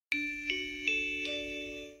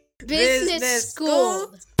Business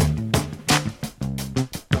School.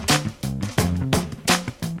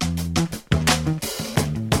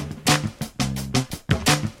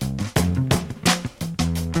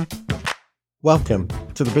 Welcome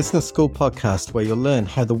to the Business School podcast, where you'll learn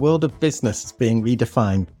how the world of business is being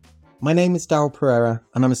redefined. My name is Daryl Pereira,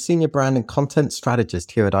 and I'm a senior brand and content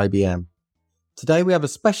strategist here at IBM. Today we have a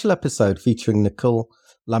special episode featuring Nickle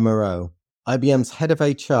LaMoreaux, IBM's head of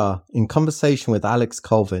HR, in conversation with Alex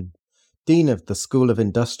Colvin, Dean of the School of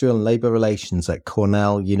Industrial and Labour Relations at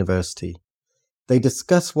Cornell University. They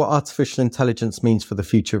discuss what artificial intelligence means for the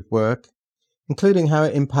future of work, including how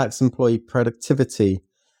it impacts employee productivity,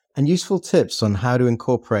 and useful tips on how to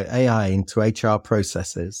incorporate AI into HR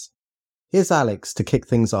processes. Here's Alex to kick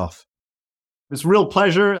things off. It's a real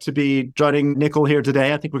pleasure to be joining Nickle here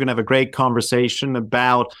today. I think we're going to have a great conversation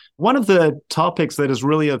about one of the topics that is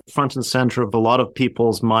really at front and center of a lot of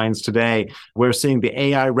people's minds today. We're seeing the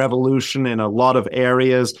AI revolution in a lot of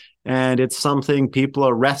areas, and it's something people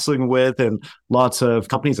are wrestling with in lots of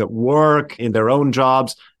companies at work, in their own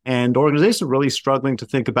jobs, and organizations are really struggling to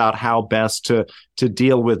think about how best to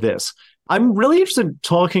deal with this. I'm really interested in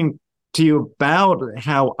talking to you about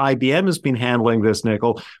how IBM has been handling this,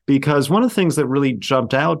 Nickle, because one of the things that really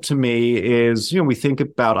jumped out to me is, we think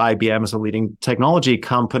about IBM as a leading technology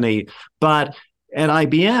company, but at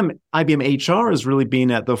IBM HR has really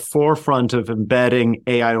been at the forefront of embedding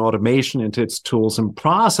AI and automation into its tools and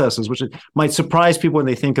processes, which might surprise people when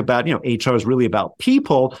they think about, HR is really about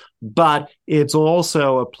people, but it's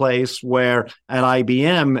also a place where at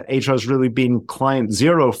IBM, HR has really been client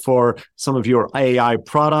zero for some of your AI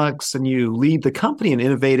products, and you lead the company in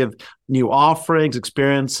innovative new offerings,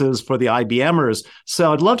 experiences for the IBMers.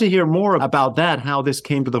 So I'd love to hear more about that, how this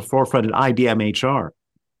came to the forefront at IBM HR.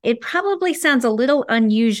 It probably sounds a little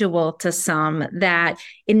unusual to some that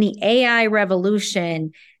in the AI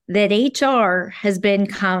revolution, that HR has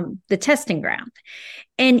become the testing ground.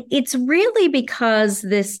 And it's really because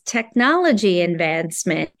this technology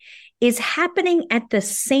advancement is happening at the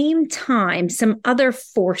same time some other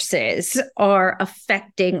forces are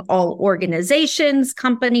affecting all organizations,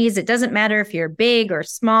 companies. It doesn't matter if you're big or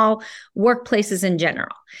small, workplaces in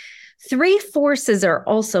general. Three forces are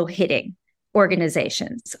also hitting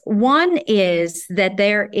organizations. One is that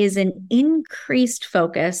there is an increased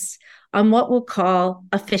focus on what we'll call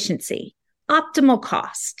efficiency, optimal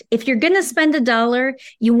cost. If you're going to spend $1,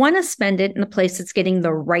 you want to spend it in the place that's getting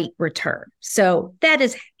the right return. So that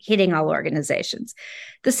is hitting all organizations.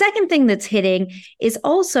 The second thing that's hitting is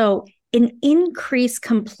also an increased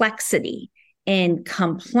complexity in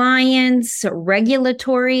compliance,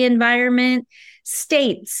 regulatory environment.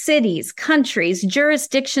 States, cities, countries,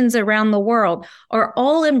 jurisdictions around the world are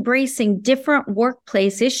all embracing different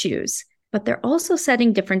workplace issues, but they're also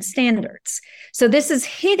setting different standards. So this is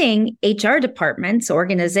hitting HR departments,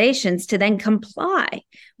 organizations to then comply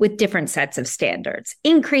with different sets of standards,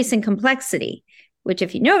 increasing complexity, which,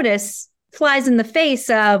 if you notice, flies in the face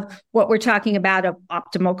of what we're talking about of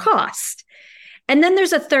optimal cost. And then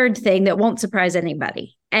there's a third thing that won't surprise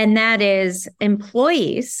anybody, and that is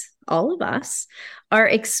employees, all of us, are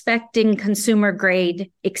expecting consumer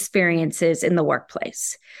grade experiences in the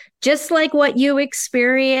workplace. Just like what you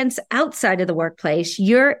experience outside of the workplace,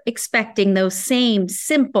 you're expecting those same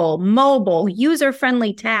simple, mobile,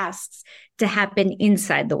 user-friendly tasks to happen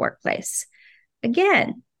inside the workplace.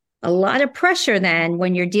 Again, a lot of pressure then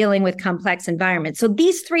when you're dealing with complex environments. So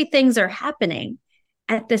these three things are happening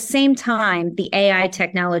at the same time the AI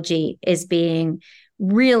technology is being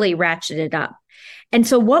really ratcheted up. And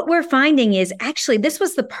so what we're finding is actually this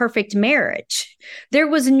was the perfect marriage. There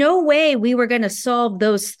was no way we were going to solve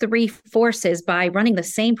those three forces by running the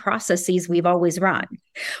same processes we've always run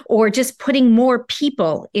or just putting more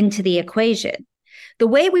people into the equation. The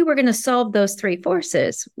way we were going to solve those three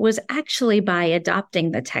forces was actually by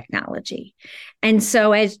adopting the technology. And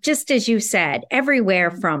so as you said,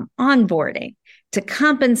 everywhere from onboarding to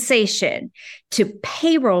compensation, to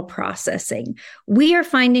payroll processing, we are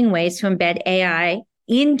finding ways to embed AI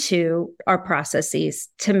into our processes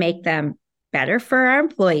to make them better for our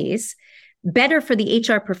employees, better for the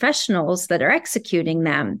HR professionals that are executing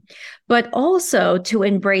them, but also to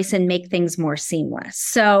embrace and make things more seamless.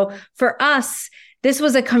 So for us, this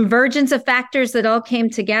was a convergence of factors that all came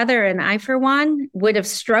together. And I, for one, would have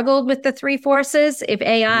struggled with the three forces if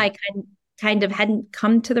AI kind of hadn't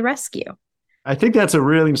come to the rescue. I think that's a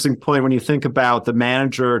really interesting point when you think about the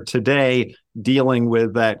manager today dealing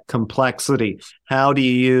with that complexity. How do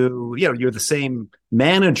you're the same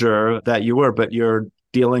manager that you were, but you're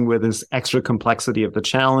dealing with this extra complexity of the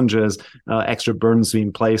challenges, extra burdens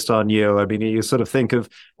being placed on you. I mean, you sort of think of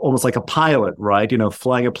almost like a pilot, right?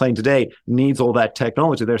 Flying a plane today needs all that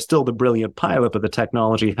technology. They're still the brilliant pilot, but the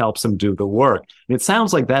technology helps them do the work. And it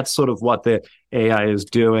sounds like that's sort of what the AI is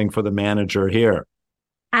doing for the manager here.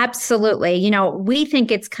 Absolutely. We think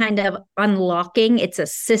it's kind of unlocking, it's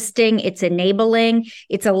assisting, it's enabling,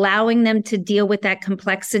 it's allowing them to deal with that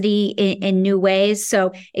complexity in new ways.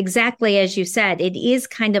 So exactly as you said, it is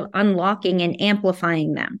kind of unlocking and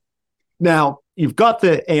amplifying them. Now, you've got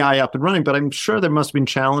the AI up and running, but I'm sure there must have been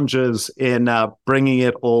challenges in bringing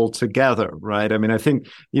it all together, right? I mean, I think,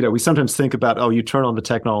 we sometimes think about, you turn on the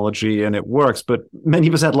technology and it works, but many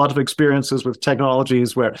of us had a lot of experiences with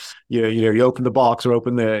technologies where, you open the box or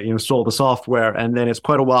install the software, and then it's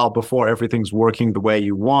quite a while before everything's working the way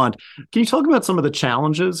you want. Can you talk about some of the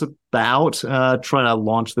challenges about trying to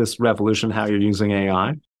launch this revolution, how you're using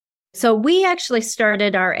AI? So we actually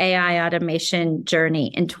started our AI automation journey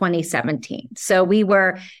in 2017. So we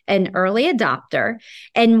were an early adopter,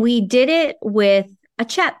 and we did it with a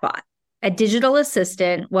chatbot, a digital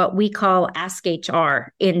assistant, what we call Ask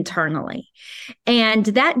HR internally. And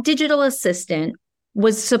that digital assistant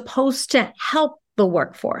was supposed to help the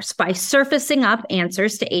workforce by surfacing up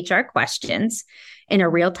answers to HR questions in a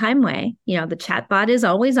real-time way. The chatbot is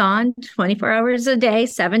always on 24 hours a day,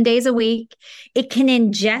 7 days a week. It can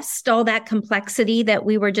ingest all that complexity that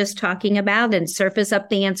we were just talking about and surface up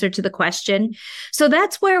the answer to the question. So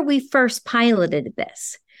that's where we first piloted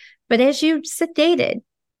this. But as you stated,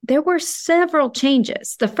 there were several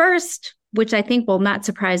changes. The first, which I think will not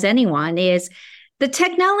surprise anyone, is the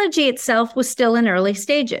technology itself was still in early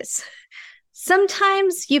stages.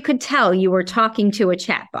 Sometimes you could tell you were talking to a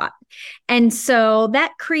chatbot. And so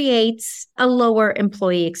that creates a lower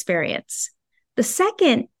employee experience. The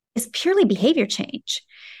second is purely behavior change.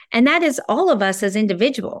 And that is all of us as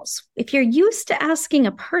individuals. If you're used to asking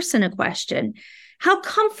a person a question, how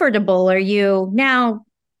comfortable are you now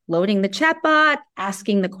loading the chatbot,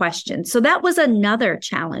 asking the question? So that was another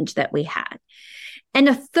challenge that we had. And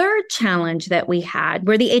a third challenge that we had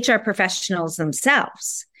were the HR professionals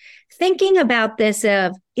themselves. Thinking about this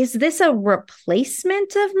is this a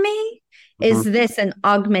replacement of me? Is this an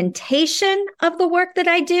augmentation of the work that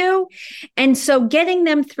I do? And so getting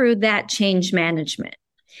them through that change management.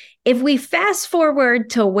 If we fast forward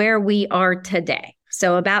to where we are today,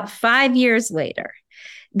 so about 5 years later,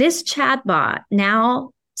 this chatbot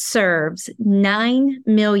now serves 9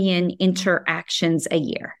 million interactions a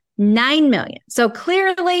year. 9 million. So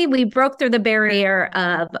clearly we broke through the barrier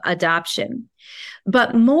of adoption.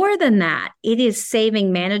 But more than that, it is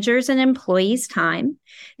saving managers and employees time.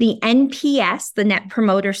 The NPS, the Net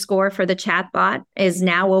Promoter Score for the chatbot, is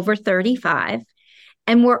now over 35.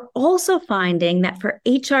 And we're also finding that for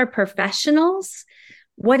HR professionals,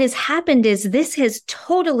 what has happened is this has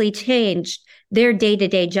totally changed their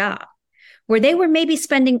day-to-day job, where they were maybe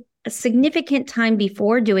spending a significant time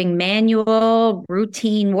before doing manual,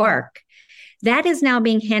 routine work. That is now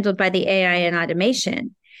being handled by the AI and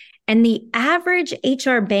automation. And the average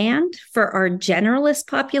HR band for our generalist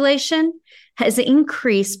population has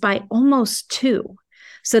increased by almost 2.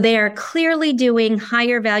 So they are clearly doing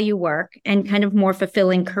higher value work and kind of more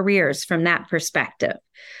fulfilling careers from that perspective.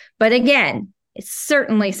 But again, it's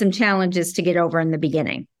certainly some challenges to get over in the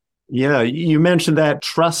beginning. Yeah, you mentioned that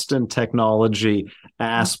trust in technology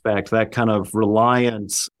aspect, that kind of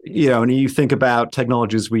reliance, and you think about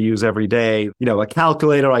technologies we use every day, a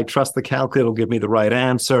calculator, I trust the calculator will give me the right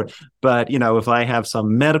answer. But, if I have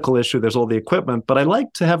some medical issue, there's all the equipment, but I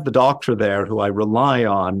like to have the doctor there who I rely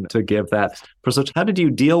on to give that. So how did you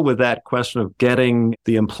deal with that question of getting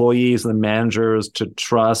the employees and the managers to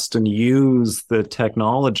trust and use the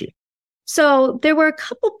technology? So there were a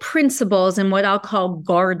couple principles and what I'll call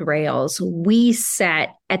guardrails we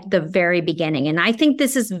set at the very beginning. And I think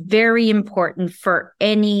this is very important for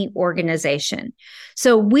any organization.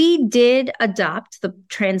 So we did adopt the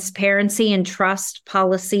transparency and trust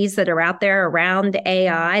policies that are out there around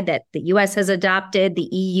AI that the US has adopted, the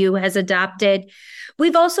EU has adopted.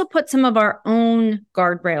 We've also put some of our own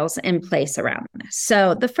guardrails in place around this.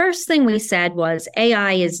 So the first thing we said was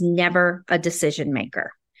AI is never a decision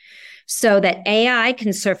maker. So that AI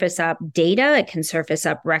can surface up data, it can surface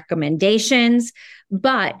up recommendations,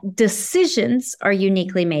 but decisions are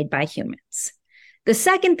uniquely made by humans. The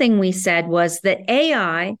second thing we said was that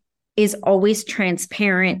AI is always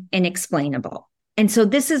transparent and explainable. And so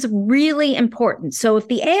this is really important. So if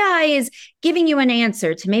the AI is giving you an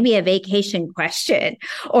answer to maybe a vacation question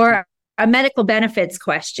or a medical benefits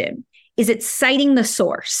question, Is it citing the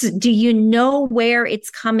source? Do you know where it's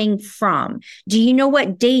coming from? Do you know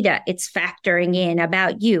what data it's factoring in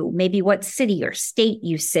about you? Maybe what city or state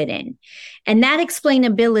you sit in. And that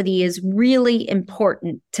explainability is really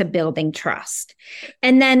important to building trust.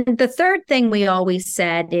 And then the third thing we always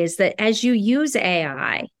said is that as you use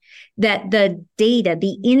AI, that the data,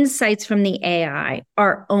 the insights from the AI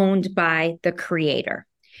are owned by the creator.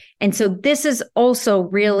 And so this is also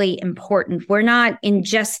really important. We're not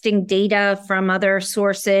ingesting data from other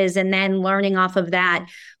sources and then learning off of that.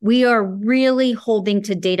 We are really holding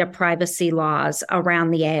to data privacy laws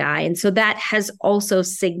around the AI. And so that has also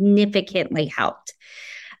significantly helped.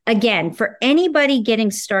 Again, for anybody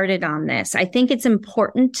getting started on this, I think it's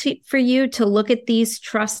important for you to look at these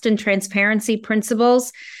trust and transparency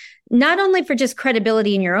principles, not only for just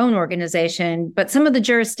credibility in your own organization, but some of the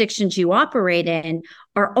jurisdictions you operate in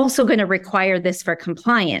are also going to require this for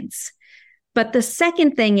compliance. But the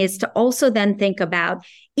second thing is to also then think about,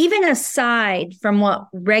 even aside from what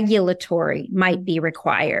regulatory might be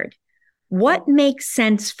required, what makes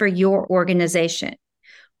sense for your organization?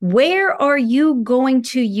 Where are you going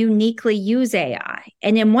to uniquely use AI?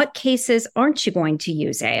 And in what cases aren't you going to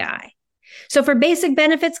use AI? So for basic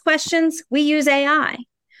benefits questions, we use AI.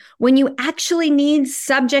 When you actually need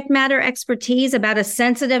subject matter expertise about a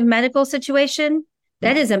sensitive medical situation,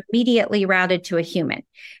 that is immediately routed to a human.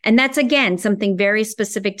 And that's, again, something very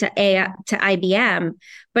specific to AI, to IBM.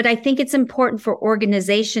 But I think it's important for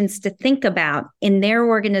organizations to think about in their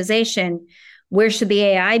organization, where should the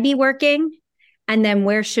AI be working? And then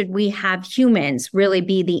where should we have humans really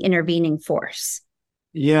be the intervening force?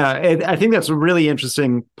 Yeah, I think that's a really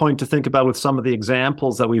interesting point to think about with some of the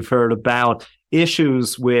examples that we've heard about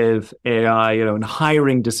issues with AI, in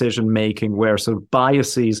hiring decision making, where sort of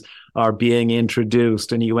biases are being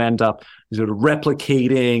introduced and you end up sort of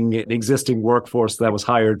replicating an existing workforce that was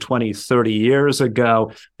hired 20, 30 years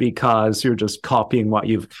ago because you're just copying what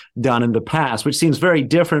you've done in the past, which seems very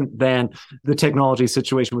different than the technology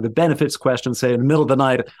situation with the benefits question. Say in the middle of the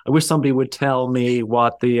night, I wish somebody would tell me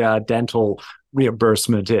what the dental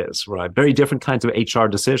reimbursement is, right? Very different kinds of HR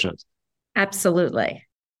decisions. Absolutely.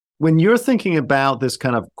 When you're thinking about this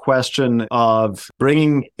kind of question of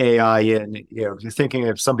bringing AI in, you're thinking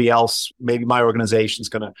if somebody else, maybe my organization's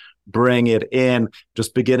going to bring it in,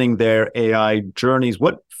 just beginning their AI journeys,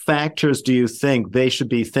 what factors do you think they should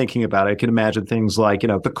be thinking about? I can imagine things like,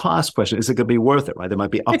 the cost question. Is it going to be worth it, right? There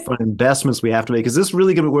might be upfront investments we have to make. Is this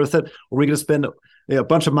really going to be worth it? Or are we going to spend a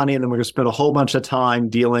bunch of money and then we're going to spend a whole bunch of time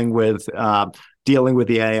dealing with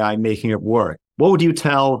the AI, making it work? What would you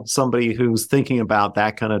tell somebody who's thinking about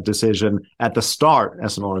that kind of decision at the start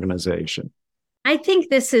as an organization? I think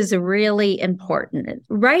this is really important.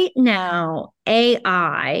 Right now,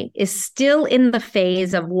 AI is still in the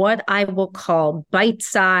phase of what I will call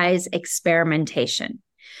bite-size experimentation.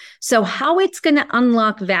 So how it's going to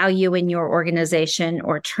unlock value in your organization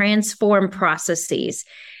or transform processes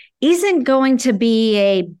isn't going to be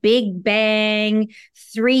a big bang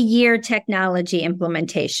 3-year technology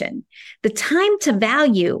implementation. The time to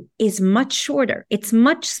value is much shorter. It's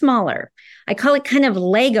much smaller. I call it kind of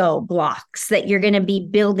Lego blocks that you're going to be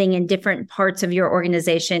building in different parts of your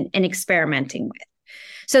organization and experimenting with.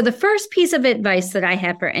 So the first piece of advice that I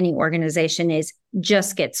have for any organization is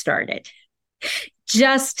just get started.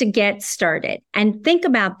 Just to get started. And think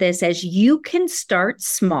about this as you can start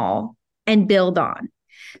small and build on.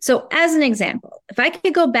 So as an example, if I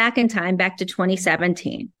could go back in time, back to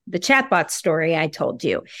 2017, the chatbot story I told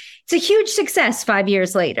you, it's a huge success 5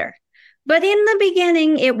 years later. But in the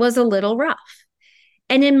beginning, it was a little rough.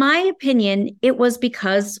 And in my opinion, it was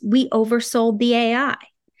because we oversold the AI.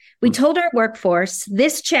 We told our workforce,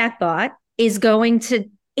 this chatbot is going to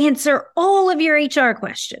answer all of your HR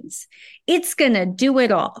questions. It's going to do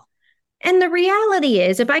it all. And the reality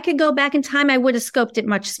is, if I could go back in time, I would have scoped it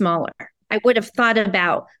much smaller. I would have thought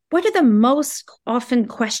about what are the most often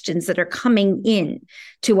questions that are coming in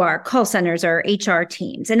to our call centers or HR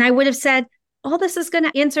teams. And I would have said, all this is going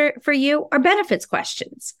to answer for you are benefits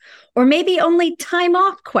questions, or maybe only time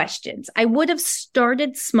off questions. I would have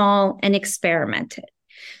started small and experimented.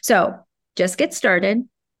 So just get started.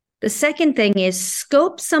 The second thing is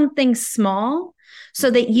scope something small so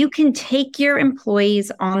that you can take your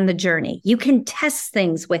employees on the journey. You can test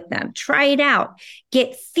things with them, try it out,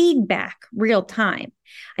 get feedback real time.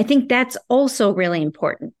 I think that's also really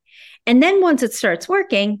important. And then once it starts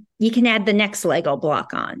working, you can add the next Lego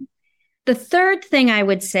block on. The third thing I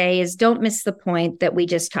would say is don't miss the point that we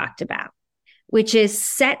just talked about, which is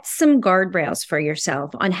set some guardrails for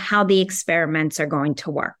yourself on how the experiments are going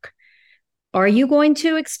to work. Are you going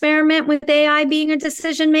to experiment with AI being a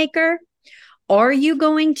decision maker? Are you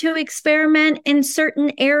going to experiment in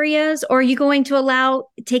certain areas, or are you going to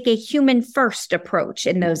take a human first approach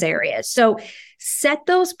in those areas? So set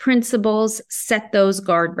those principles, set those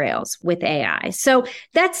guardrails with AI. So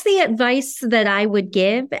that's the advice that I would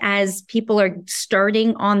give as people are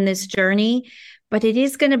starting on this journey. But it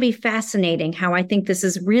is going to be fascinating how I think this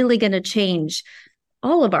is really going to change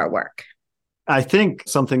all of our work. I think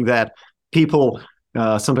something that people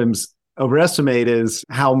sometimes overestimate is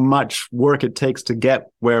how much work it takes to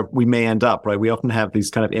get where we may end up, right? We often have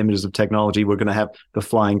these kind of images of technology. We're going to have the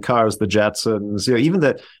flying cars, the Jetsons, even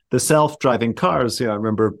the self-driving cars. I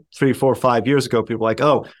remember 3, 4, 5 years ago, people were like,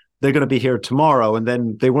 oh, they're going to be here tomorrow. And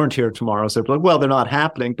then they weren't here tomorrow. So they're like, well, they're not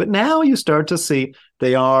happening. But now you start to see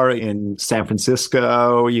they are in San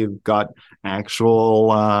Francisco. You've got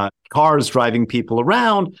actual cars driving people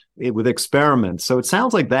around with experiments. So it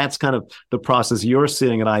sounds like that's kind of the process you're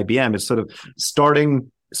seeing at IBM. It's sort of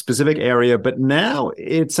starting specific area, but now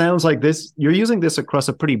it sounds like you're using this across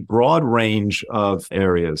a pretty broad range of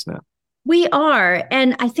areas now. We are.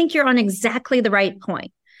 And I think you're on exactly the right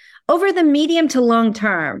point. Over the medium to long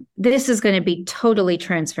term, this is going to be totally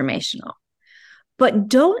transformational. But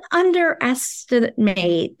don't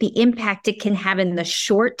underestimate the impact it can have in the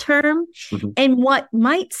short term and what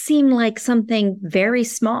might seem like something very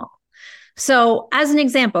small. So as an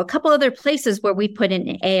example, a couple other places where we put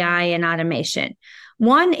in AI and automation.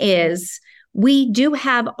 One is we do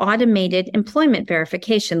have automated employment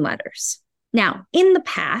verification letters. Now, in the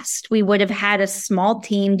past, we would have had a small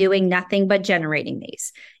team doing nothing but generating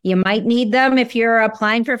these. You might need them if you're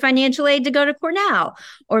applying for financial aid to go to Cornell,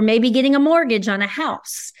 or maybe getting a mortgage on a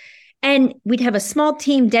house. And we'd have a small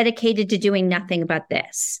team dedicated to doing nothing but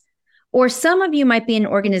this. Or some of you might be in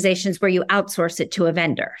organizations where you outsource it to a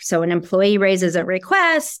vendor. So an employee raises a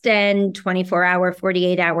request and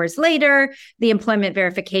 48 hours later, the employment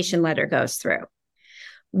verification letter goes through.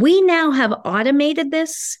 We now have automated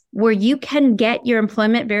this where you can get your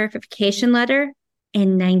employment verification letter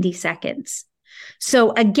in 90 seconds.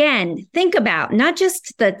 So again, think about not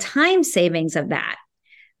just the time savings of that,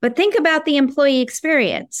 but think about the employee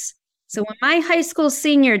experience. So when my high school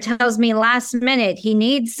senior tells me last minute he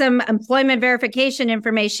needs some employment verification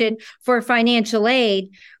information for financial aid,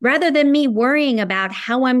 rather than me worrying about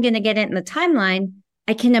how I'm going to get it in the timeline,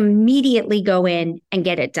 I can immediately go in and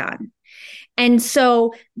get it done. And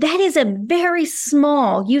so that is a very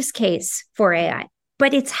small use case for AI,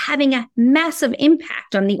 but it's having a massive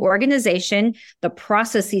impact on the organization, the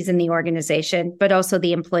processes in the organization, but also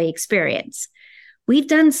the employee experience. We've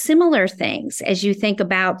done similar things as you think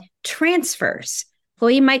about transfers.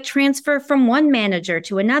 Employee might transfer from one manager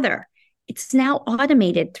to another. It's now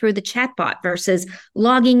automated through the chatbot versus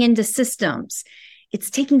logging into systems. It's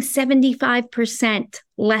taking 75%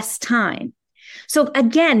 less time. So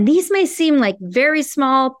again, these may seem like very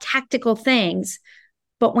small tactical things,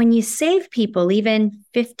 but when you save people even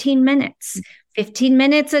 15 minutes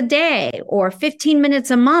a day, or 15 minutes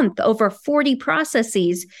a month over 40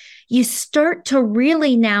 processes, you start to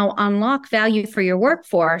really now unlock value for your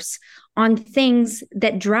workforce on things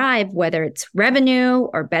that drive, whether it's revenue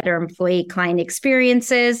or better employee client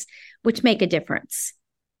experiences, which make a difference.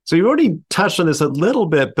 So you already touched on this a little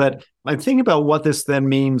bit, but I'm thinking about what this then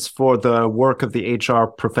means for the work of the HR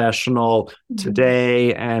professional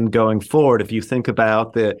today and going forward. If you think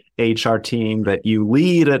about the HR team that you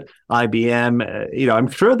lead at IBM, I'm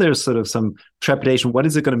sure there's sort of some trepidation. What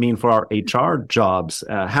is it going to mean for our HR jobs?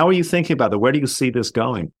 How are you thinking about that? Where do you see this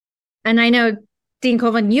going? And I know, Dean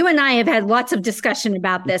Colvin, you and I have had lots of discussion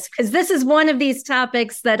about this because this is one of these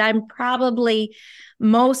topics that I'm probably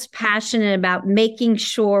most passionate about making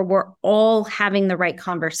sure we're all having the right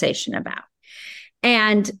conversation about.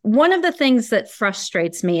 And one of the things that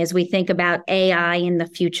frustrates me as we think about AI in the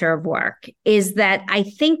future of work is that I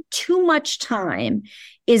think too much time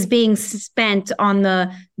is being spent on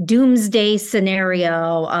the doomsday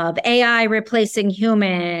scenario of AI replacing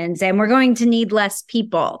humans and we're going to need less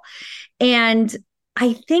people. And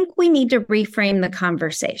I think we need to reframe the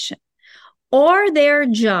conversation. Are there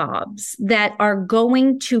jobs that are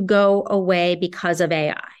going to go away because of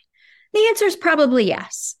AI? The answer is probably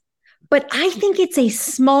yes. But I think it's a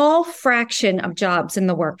small fraction of jobs in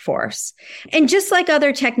the workforce. And just like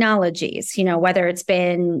other technologies, whether it's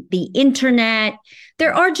been the internet,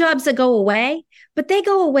 there are jobs that go away, but they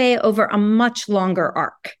go away over a much longer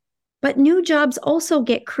arc. But new jobs also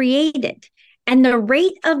get created. And the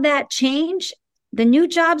rate of that change, the new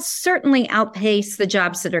jobs certainly outpace the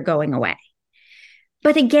jobs that are going away.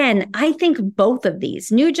 But again, I think both of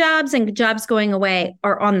these, new jobs and jobs going away,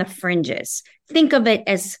 are on the fringes. Think of it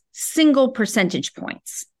as single percentage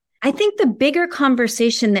points. I think the bigger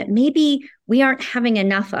conversation that maybe we aren't having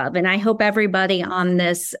enough of, and I hope everybody on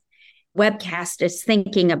this webcast is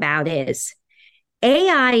thinking about is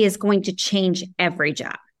AI is going to change every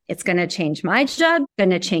job. It's going to change my job, going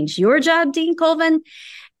to change your job, Dean Colvin.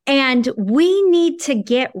 And we need to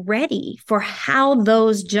get ready for how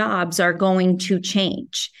those jobs are going to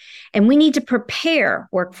change. And we need to prepare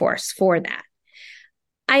workforce for that.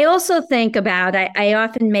 I also think about, I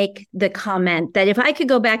often make the comment that if I could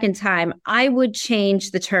go back in time, I would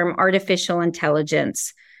change the term artificial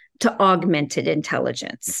intelligence to augmented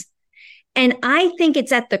intelligence. And I think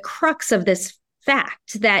it's at the crux of this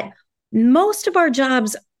fact that most of our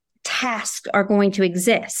jobs tasks are going to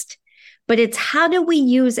exist, but it's how do we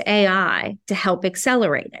use AI to help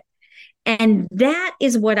accelerate it? And that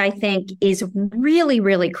is what I think is really,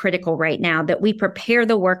 really critical right now, that we prepare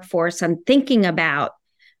the workforce on thinking about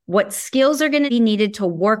what skills are going to be needed to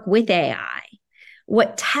work with AI,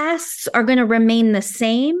 what tasks are going to remain the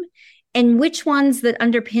same, and which ones that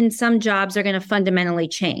underpin some jobs are going to fundamentally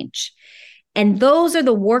change. And those are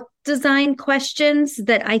the work design questions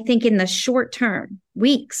that I think in the short term,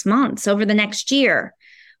 weeks, months, over the next year,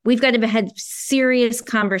 we've got to have serious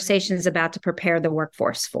conversations about to prepare the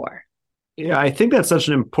workforce for. Yeah, I think that's such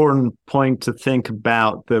an important point to think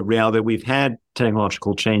about the reality that we've had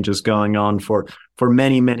technological changes going on for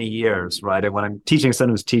many, many years, right? And when I'm teaching, I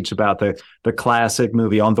sometimes teach about the classic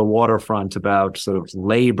movie On the Waterfront about sort of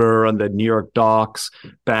labor on the New York docks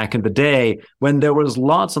back in the day when there was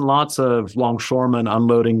lots and lots of longshoremen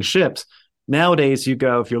unloading ships. Nowadays, you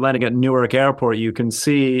go, if you're landing at Newark Airport, you can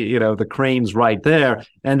see, the cranes right there,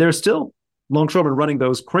 and there's still longshoremen running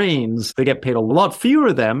those cranes. They get paid a lot fewer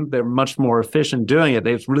of them. They're much more efficient doing it.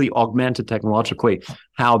 They've really augmented technologically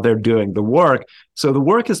how they're doing the work. So the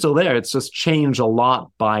work is still there. It's just changed a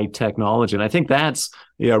lot by technology. And I think that's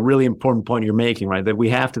a really important point you're making, right? That we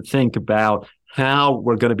have to think about how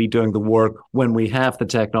we're going to be doing the work when we have the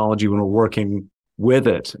technology, when we're working with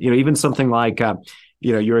it. Even something like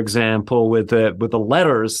your example with the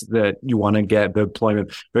letters that you want to get the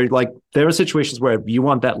employment. Like there are situations where you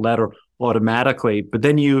want that letter automatically, but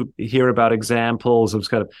then you hear about examples of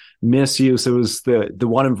kind of misuse. It was the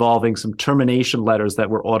one involving some termination letters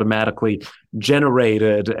that were automatically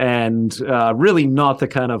generated, and really not the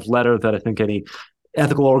kind of letter that I think any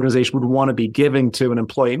ethical organization would want to be giving to an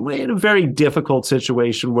employee in a very difficult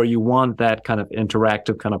situation where you want that kind of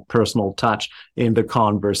interactive, kind of personal touch in the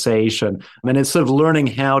conversation. And it's sort of learning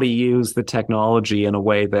how to use the technology in a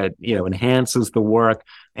way that, enhances the work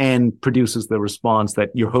and produces the response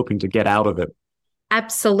that you're hoping to get out of it.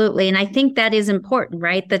 Absolutely. And I think that is important,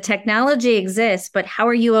 right? The technology exists, but how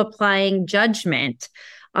are you applying judgment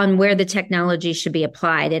on where the technology should be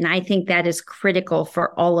applied? And I think that is critical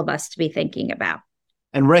for all of us to be thinking about.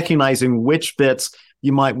 And recognizing which bits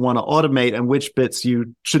you might want to automate and which bits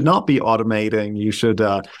you should not be automating. You should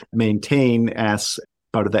maintain as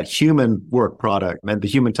part of that human work product and the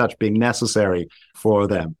human touch being necessary for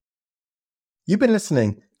them. You've been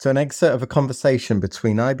listening to an excerpt of a conversation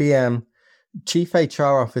between IBM Chief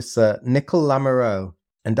HR Officer Nickle LaMoreaux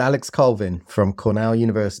and Alex Colvin from Cornell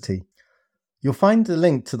University. You'll find the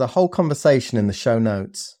link to the whole conversation in the show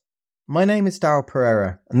notes. My name is Darryl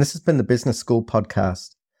Pereira, and this has been the Business School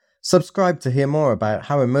Podcast. Subscribe to hear more about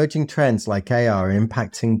how emerging trends like AI are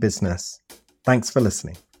impacting business. Thanks for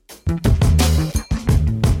listening.